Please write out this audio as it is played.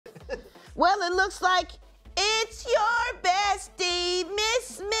Well, it looks like it's your bestie,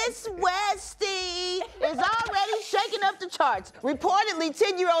 Miss Westie, is already shaking up the charts. Reportedly,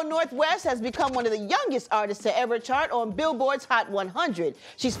 10-year-old North West has become one of the youngest artists to ever chart on Billboard's Hot 100.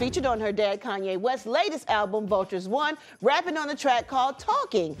 She's featured on her dad Kanye West's latest album, Vultures 1, rapping on a track called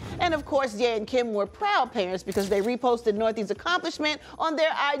Talking. And of course, Ye and Kim were proud parents because they reposted Northie's accomplishment on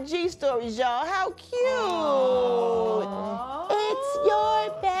their IG stories, y'all. How cute! Aww. It's your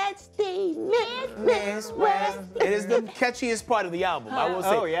bestie, Miss West. It is the catchiest part of the album, I will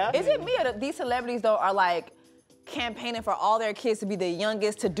say. Oh, yeah? Is it me or these celebrities, though, are like campaigning for all their kids to be the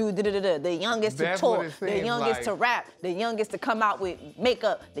youngest to do da-da-da-da, the youngest to tour, the youngest to rap, the youngest to come out with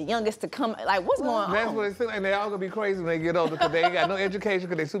makeup, the youngest to come, like, what's going on? That's what it seems like. They all gonna be crazy when they get older because they ain't got no education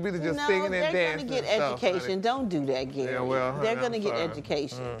because they too busy just singing and dancing. They're gonna get education. Don't do that, Gary. Yeah, well, they're gonna get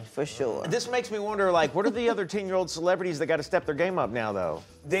education, for sure. This makes me wonder, like, what are the other 10-year-old celebrities that got to step their game up now, though?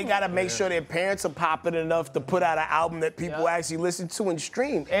 They gotta make sure their parents are popping enough to put out an album that people actually listen to and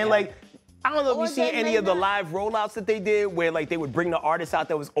stream. And like, I don't know if you've seen any of the live rollouts that they did where like they would bring the artists out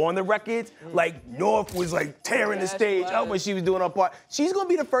that was on the records. Like North was like tearing the stage up when she was doing her part. She's gonna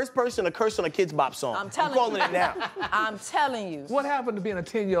be the first person to curse on a Kids Bop song. I'm telling calling it now. I'm telling you. What happened to being a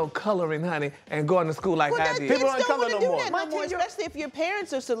 10-year-old coloring, honey, and going to school like I did? People don't color no more. That no more, especially if your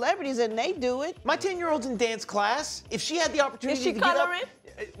parents are celebrities and they do it. My 10-year-old's in dance class. If she had the opportunity Is she to coloring? get up,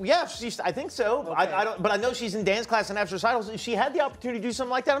 yeah, I think so. Okay. I don't, but I know she's in dance class and after recitals. If she had the opportunity to do something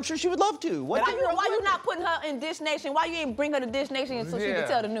like that, I'm sure she would love to. Why you not putting her in Dish Nation? Why you ain't bring her to Dish Nation so she can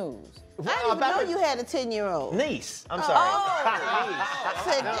tell the news? I didn't even know you had a 10-year-old. Niece. I'm sorry. I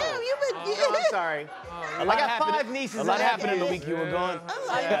said, damn, you been... I'm sorry. I got 5 nieces. A lot happened in the week you were gone. I'm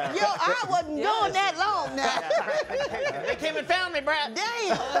like, yo, I wasn't gone that long now. They came and found me, Brad.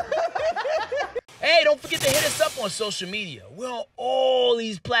 Damn. Hey, don't forget to hit us up on social media. We're on all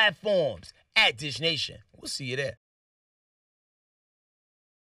these platforms at Dish Nation. We'll see you there.